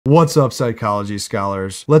What's up, psychology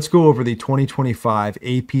scholars? Let's go over the 2025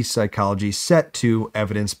 AP Psychology Set 2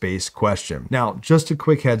 evidence-based question. Now, just a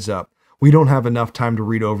quick heads up. We don't have enough time to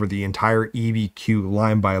read over the entire EBQ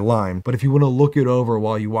line by line, but if you want to look it over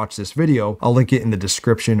while you watch this video, I'll link it in the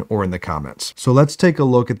description or in the comments. So let's take a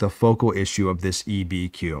look at the focal issue of this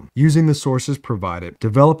EBQ. Using the sources provided,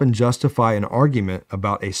 develop and justify an argument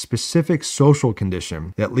about a specific social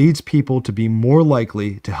condition that leads people to be more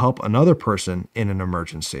likely to help another person in an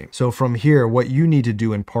emergency. So from here, what you need to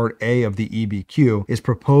do in part A of the EBQ is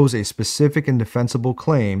propose a specific and defensible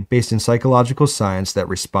claim based in psychological science that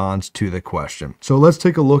responds to the question. So let's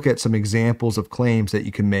take a look at some examples of claims that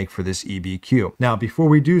you can make for this EBQ. Now, before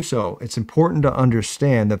we do so, it's important to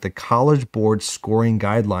understand that the College Board scoring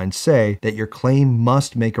guidelines say that your claim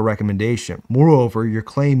must make a recommendation. Moreover, your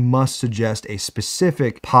claim must suggest a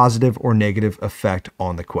specific positive or negative effect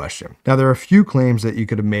on the question. Now, there are a few claims that you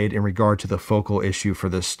could have made in regard to the focal issue for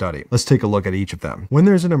this study. Let's take a look at each of them. When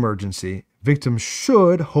there's an emergency, victims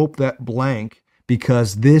should hope that blank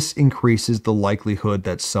because this increases the likelihood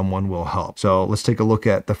that someone will help. So let's take a look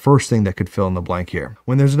at the first thing that could fill in the blank here.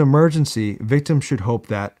 When there's an emergency, victims should hope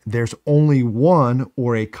that there's only one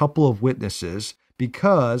or a couple of witnesses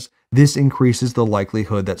because this increases the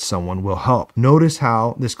likelihood that someone will help. Notice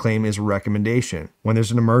how this claim is a recommendation. When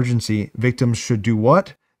there's an emergency, victims should do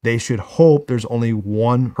what? They should hope there's only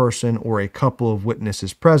one person or a couple of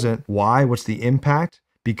witnesses present. Why? What's the impact?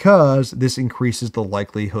 Because this increases the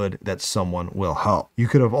likelihood that someone will help. You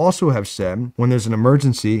could have also have said, when there's an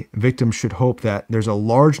emergency, victims should hope that there's a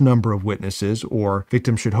large number of witnesses, or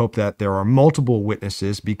victims should hope that there are multiple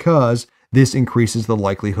witnesses because this increases the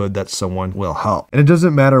likelihood that someone will help. And it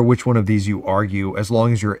doesn't matter which one of these you argue as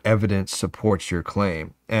long as your evidence supports your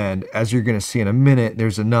claim. And as you're going to see in a minute,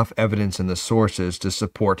 there's enough evidence in the sources to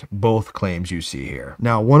support both claims you see here.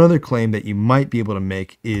 Now, one other claim that you might be able to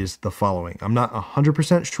make is the following. I'm not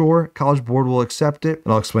 100% sure College Board will accept it,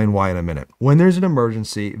 and I'll explain why in a minute. When there's an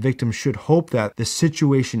emergency, victims should hope that the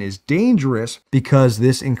situation is dangerous because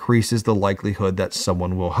this increases the likelihood that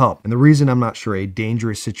someone will help. And the reason I'm not sure a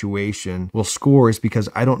dangerous situation will score is because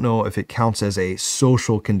I don't know if it counts as a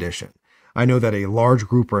social condition. I know that a large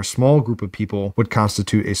group or a small group of people would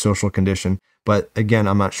constitute a social condition, but again,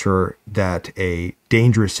 I'm not sure that a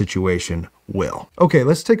dangerous situation will. Okay,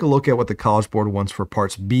 let's take a look at what the College Board wants for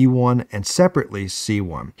parts B1 and separately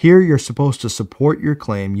C1. Here, you're supposed to support your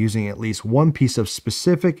claim using at least one piece of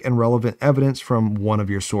specific and relevant evidence from one of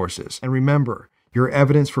your sources. And remember, your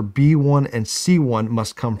evidence for B1 and C1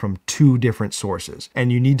 must come from two different sources,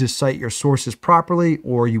 and you need to cite your sources properly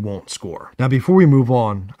or you won't score. Now, before we move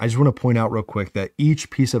on, I just want to point out real quick that each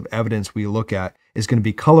piece of evidence we look at is going to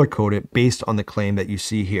be color-coded based on the claim that you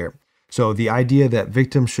see here. So the idea that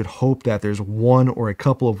victims should hope that there's one or a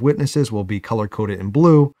couple of witnesses will be color-coded in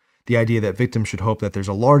blue. The idea that victims should hope that there's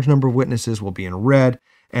a large number of witnesses will be in red.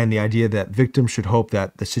 And the idea that victims should hope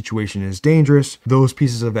that the situation is dangerous, those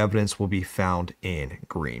pieces of evidence will be found in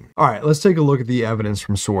green. All right, let's take a look at the evidence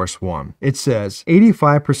from source 1. It says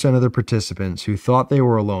 85% of the participants who thought they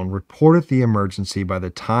were alone reported the emergency by the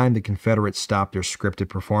time the Confederates stopped their scripted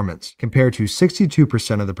performance, compared to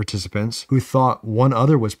 62% of the participants who thought one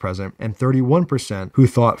other was present and 31% who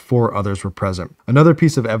thought 4 others were present. Another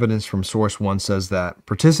piece of evidence from source 1 says that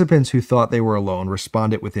participants who thought they were alone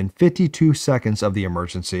responded within 52 seconds of the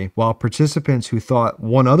emergency, while participants who thought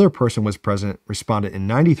one other person was present responded in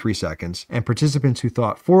 93 seconds, and participants who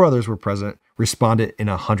thought 4 others were present responded in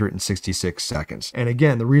 166 seconds. And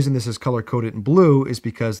again, the reason this is color-coded in blue is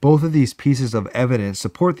because both of these pieces of evidence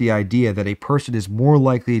support the idea that a person is more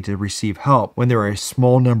likely to receive help when there are a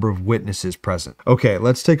small number of witnesses present. Okay,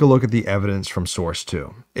 let's take a look at the evidence from source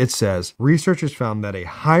 2. It says, researchers found that a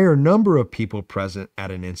higher number of people present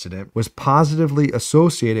at an incident was positively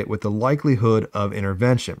associated with the likelihood of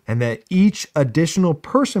intervention, and that each additional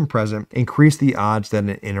person present increased the odds that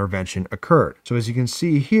an intervention occurred. So as you can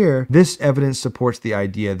see here, this evidence supports the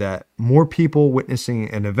idea that more people witnessing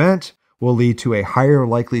an event will lead to a higher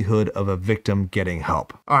likelihood of a victim getting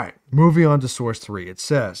help. All right, moving on to source 3. It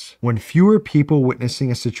says, when fewer people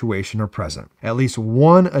witnessing a situation are present, at least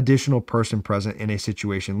one additional person present in a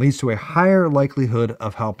situation leads to a higher likelihood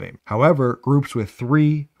of helping. However, groups with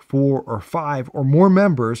 3, 4, or 5 or more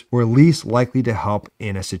members were least likely to help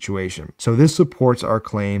in a situation. So this supports our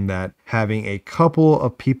claim that having a couple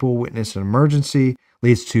of people witness an emergency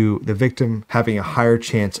leads to the victim having a higher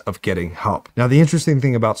chance of getting help. Now, the interesting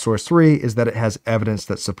thing about source 3 is that it has evidence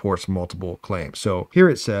that supports multiple claims. So here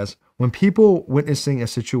it says, when people witnessing a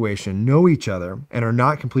situation know each other and are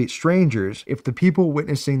not complete strangers, if the people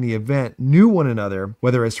witnessing the event knew one another,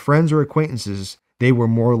 whether as friends or acquaintances, they were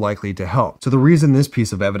more likely to help. So the reason this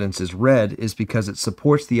piece of evidence is red is because it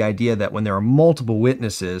supports the idea that when there are multiple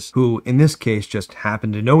witnesses who, in this case, just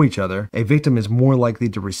happen to know each other, a victim is more likely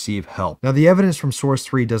to receive help. Now, the evidence from source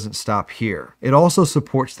 3 doesn't stop here. It also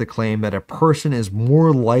supports the claim that a person is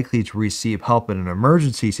more likely to receive help in an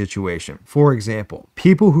emergency situation. For example,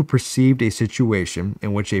 people who perceived a situation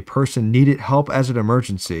in which a person needed help as an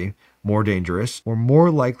emergency, more dangerous, or more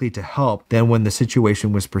likely to help than when the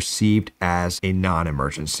situation was perceived as a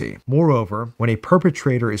non-emergency. Moreover, when a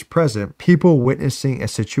perpetrator is present, people witnessing a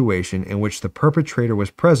situation in which the perpetrator was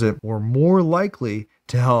present were more likely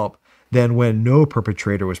to help than when no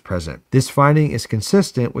perpetrator was present. This finding is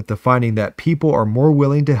consistent with the finding that people are more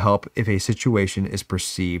willing to help if a situation is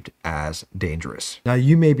perceived as dangerous. Now,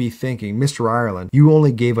 you may be thinking, Mr. Ireland, you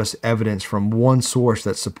only gave us evidence from one source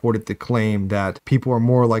that supported the claim that people are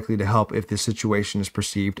more likely to help if the situation is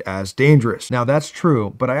perceived as dangerous. Now, that's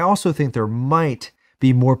true, but I also think there might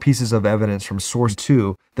be more pieces of evidence from source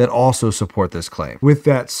 2 that also support this claim. With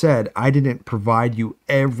that said, I didn't provide you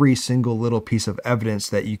every single little piece of evidence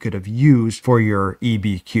that you could have used for your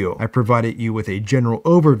EBQ. I provided you with a general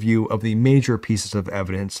overview of the major pieces of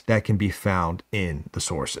evidence that can be found in the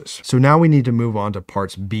sources. So now we need to move on to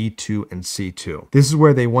parts B2 and C2. This is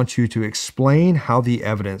where they want you to explain how the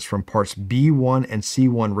evidence from parts B1 and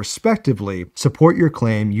C1 respectively support your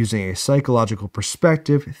claim using a psychological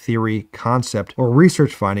perspective, theory, concept, or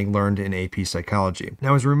research finding learned in AP Psychology.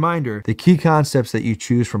 Now, as a reminder, the key concepts that you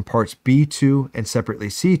choose from parts B2 and separately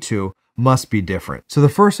C2 must be different. So the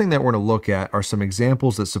first thing that we're going to look at are some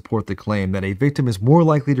examples that support the claim that a victim is more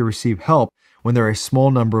likely to receive help when there are a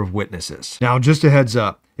small number of witnesses. Now, just a heads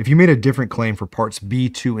up, if you made a different claim for parts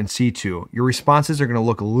B2 and C2, your responses are going to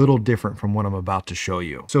look a little different from what I'm about to show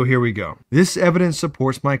you. So here we go. This evidence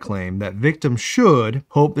supports my claim that victims should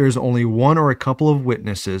hope there's only one or a couple of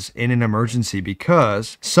witnesses in an emergency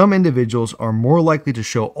because some individuals are more likely to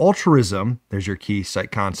show altruism, there's your key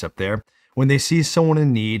psych concept there, when they see someone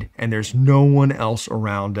in need and there's no one else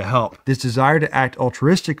around to help. This desire to act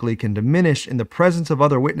altruistically can diminish in the presence of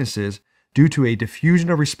other witnesses due to a diffusion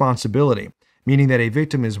of responsibility, meaning that a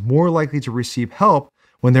victim is more likely to receive help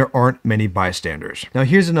when there aren't many bystanders. Now,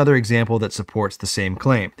 here's another example that supports the same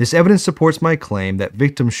claim. This evidence supports my claim that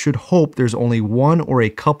victims should hope there's only one or a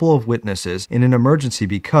couple of witnesses in an emergency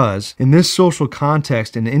because, in this social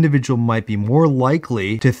context, an individual might be more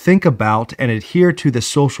likely to think about and adhere to the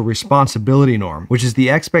social responsibility norm, which is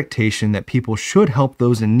the expectation that people should help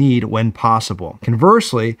those in need when possible.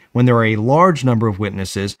 Conversely, when there are a large number of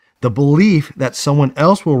witnesses, the belief that someone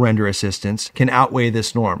else will render assistance can outweigh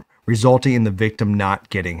this norm, resulting in the victim not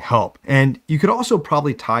getting help. And you could also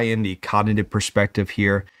probably tie in the cognitive perspective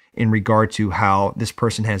here in regard to how this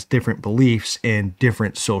person has different beliefs in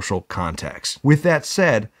different social contexts. With that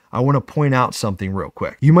said, I want to point out something real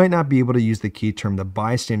quick. You might not be able to use the key term, the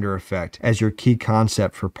bystander effect, as your key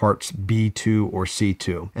concept for parts B2 or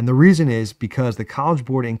C2. And the reason is because the College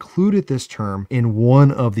Board included this term in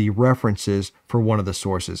one of the references for one of the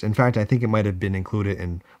sources. In fact, I think it might have been included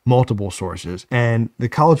in multiple sources. And the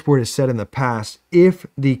College Board has said in the past, if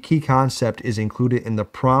the key concept is included in the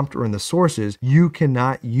prompt or in the sources, you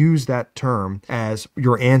cannot use that term as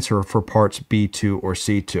your answer for parts B2 or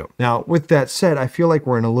C2. Now, with that said, I feel like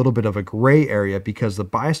we're in a little bit of a gray area because the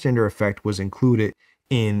bystander effect was included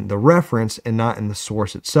in the reference and not in the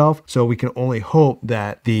source itself. So we can only hope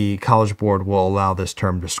that the College Board will allow this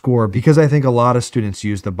term to score because I think a lot of students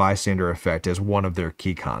use the bystander effect as one of their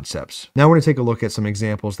key concepts. Now we're going to take a look at some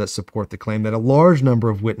examples that support the claim that a large number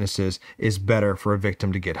of witnesses is better for a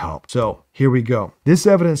victim to get help. So here we go. This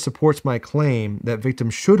evidence supports my claim that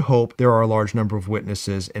victims should hope there are a large number of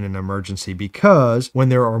witnesses in an emergency because when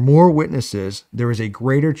there are more witnesses, there is a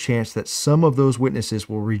greater chance that some of those witnesses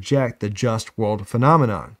will reject the just world phenomenon.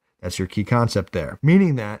 That's your key concept there,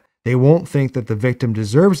 meaning that they won't think that the victim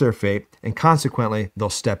deserves their fate, and consequently,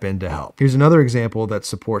 they'll step in to help. Here's another example that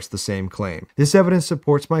supports the same claim. This evidence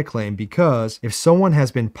supports my claim because if someone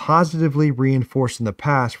has been positively reinforced in the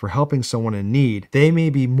past for helping someone in need, they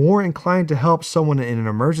may be more inclined to help someone in an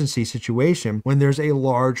emergency situation when there's a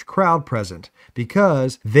large crowd present,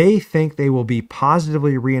 because they think they will be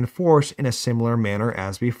positively reinforced in a similar manner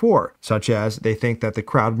as before, such as they think that the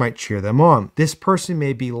crowd might cheer them on. This person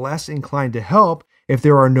may be less inclined to help if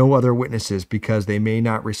there are no other witnesses because they may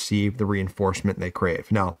not receive the reinforcement they crave.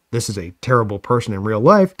 Now, this is a terrible person in real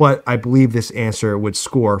life, but I believe this answer would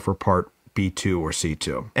score for part B2 or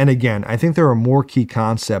C2. And again, I think there are more key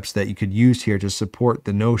concepts that you could use here to support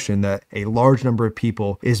the notion that a large number of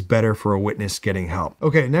people is better for a witness getting help.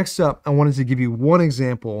 Okay, next up, I wanted to give you one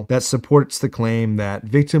example that supports the claim that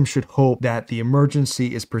victims should hope that the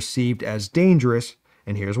emergency is perceived as dangerous,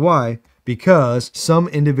 and here's why. Because some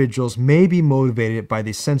individuals may be motivated by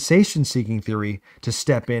the sensation-seeking theory to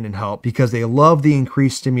step in and help because they love the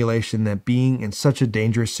increased stimulation that being in such a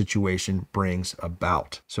dangerous situation brings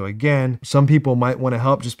about. So again, some people might want to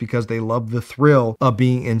help just because they love the thrill of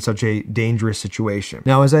being in such a dangerous situation.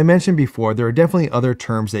 Now, as I mentioned before, there are definitely other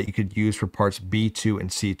terms that you could use for parts B2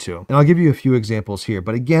 and C2. And I'll give you a few examples here,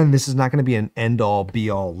 but again, this is not going to be an end-all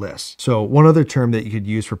be-all list. So one other term that you could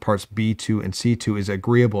use for parts B2 and C2 is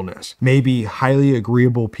agreeableness. Maybe highly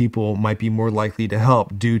agreeable people might be more likely to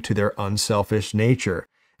help due to their unselfish nature,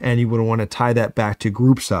 and you would want to tie that back to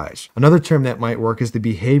group size. Another term that might work is the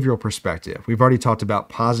behavioral perspective. We've already talked about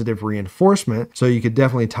positive reinforcement, so you could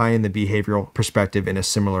definitely tie in the behavioral perspective in a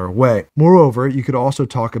similar way. Moreover, you could also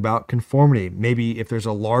talk about conformity. Maybe if there's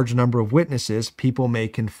a large number of witnesses, people may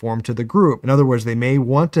conform to the group. In other words, they may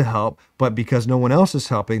want to help, but because no one else is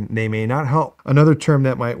helping, they may not help. Another term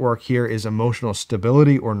that might work here is emotional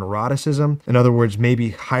stability or neuroticism. In other words,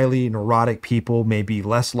 maybe highly neurotic people may be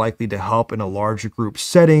less likely to help in a large group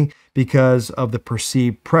setting because of the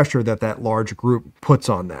perceived pressure that that large group puts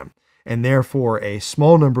on them. And therefore, a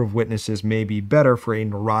small number of witnesses may be better for a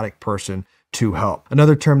neurotic person to help.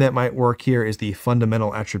 Another term that might work here is the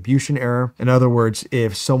fundamental attribution error. In other words,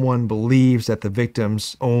 if someone believes that the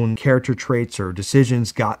victim's own character traits or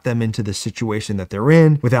decisions got them into the situation that they're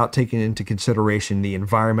in without taking into consideration the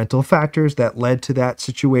environmental factors that led to that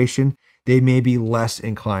situation, they may be less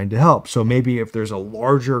inclined to help. So maybe if there's a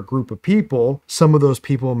larger group of people, some of those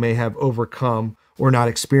people may have overcome or not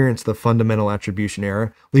experienced the fundamental attribution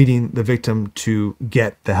error, leading the victim to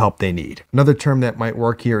get the help they need. Another term that might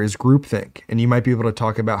work here is groupthink, and you might be able to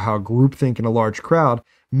talk about how groupthink in a large crowd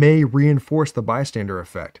may reinforce the bystander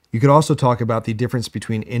effect. You could also talk about the difference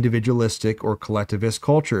between individualistic or collectivist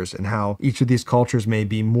cultures and how each of these cultures may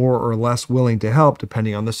be more or less willing to help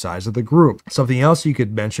depending on the size of the group. Something else you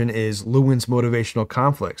could mention is Lewin's motivational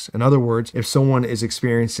conflicts. In other words, if someone is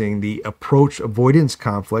experiencing the approach avoidance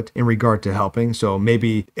conflict in regard to helping, so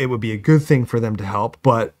maybe it would be a good thing for them to help,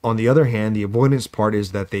 but on the other hand, the avoidance part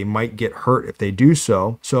is that they might get hurt if they do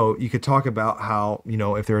so. So you could talk about how,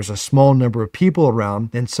 if there's a small number of people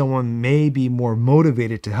around, then someone may be more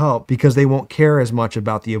motivated to help because they won't care as much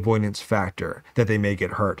about the avoidance factor that they may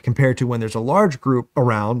get hurt. Compared to when there's a large group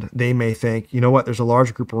around, they may think, you know what, there's a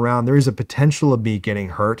large group around, there is a potential of me getting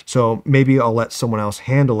hurt, so maybe I'll let someone else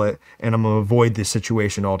handle it and I'm going to avoid this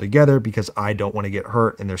situation altogether because I don't want to get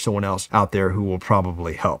hurt and there's someone else out there who will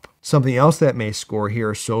probably help. Something else that may score here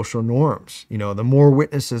are social norms. The more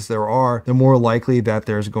witnesses there are, the more likely that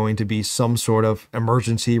there's going to be some sort of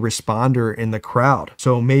emergency responder in the crowd.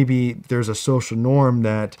 So maybe there's a social norm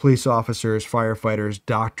that police officers, firefighters,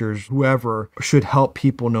 doctors, whoever should help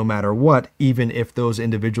people no matter what, even if those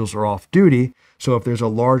individuals are off duty. So if there's a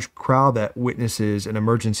large crowd that witnesses an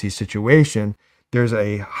emergency situation, there's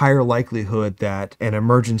a higher likelihood that an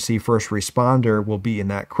emergency first responder will be in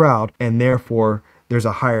that crowd, and therefore there's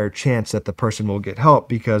a higher chance that the person will get help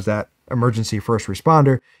because that emergency first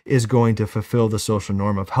responder is going to fulfill the social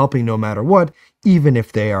norm of helping no matter what, even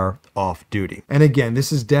if they are off duty. And again,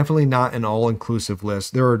 this is definitely not an all-inclusive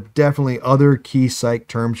list. There are definitely other key psych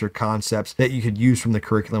terms or concepts that you could use from the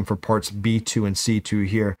curriculum for parts B2 and C2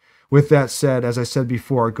 here. With that said, as I said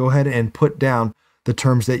before, go ahead and put down the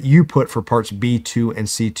terms that you put for parts B2 and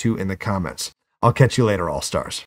C2 in the comments. I'll catch you later, All-Stars.